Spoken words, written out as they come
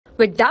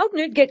With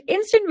Doubtnut, get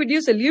instant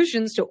video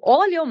solutions to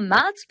all your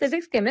maths,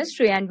 physics,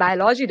 chemistry, and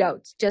biology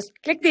doubts. Just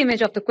click the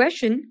image of the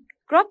question,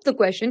 crop the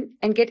question,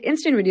 and get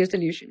instant video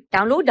solution.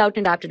 Download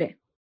Doubtnut app today.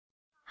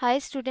 Hi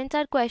students,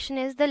 our question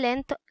is the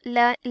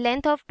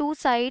length of two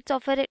sides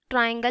of a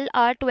triangle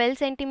are 12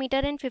 centimeter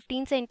and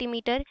 15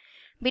 centimeter.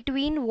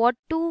 Between what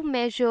two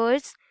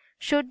measures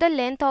should the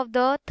length of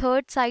the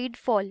third side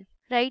fall,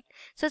 right?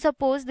 So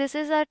suppose this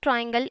is a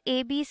triangle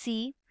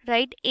ABC,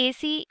 right?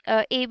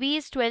 AB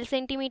is 12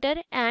 centimeter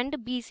and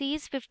BC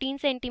is 15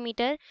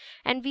 centimeter,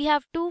 and we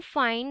have to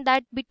find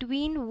that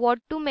between what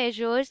two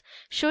measures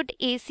should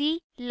AC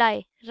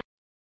lie.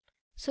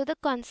 So the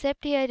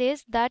concept here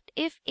is that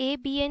if A,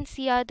 B and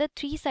C are the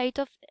three sides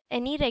of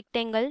any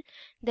rectangle,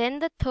 then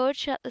the third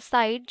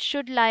side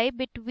should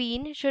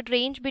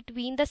range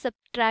between the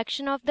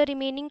subtraction of the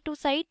remaining two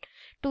sides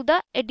to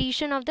the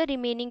addition of the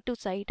remaining two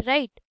sides,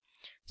 right?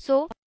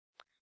 So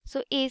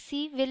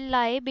AC will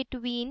lie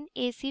between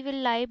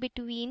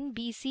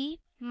BC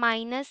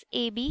minus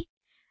AB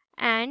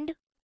and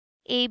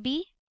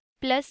AB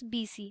plus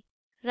BC,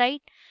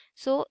 right?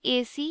 So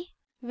AC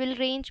will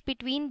range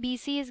between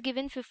BC is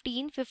given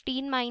 15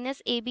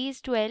 minus AB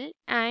is 12,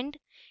 and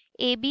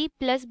AB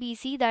plus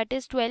BC, that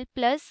is 12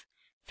 plus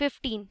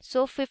 15.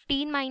 So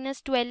 15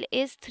 minus 12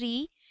 is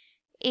 3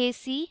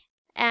 AC,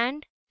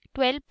 and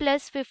 12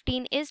 plus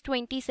 15 is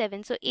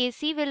 27. So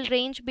AC will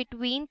range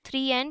between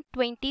 3 and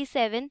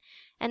 27,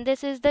 and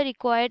this is the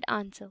required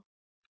answer.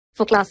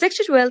 For class 6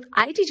 to 12,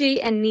 IIT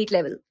JEE and NEET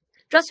level.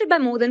 Trusted by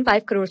more than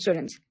 5 crore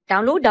students.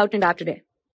 Download Doubtnut app today.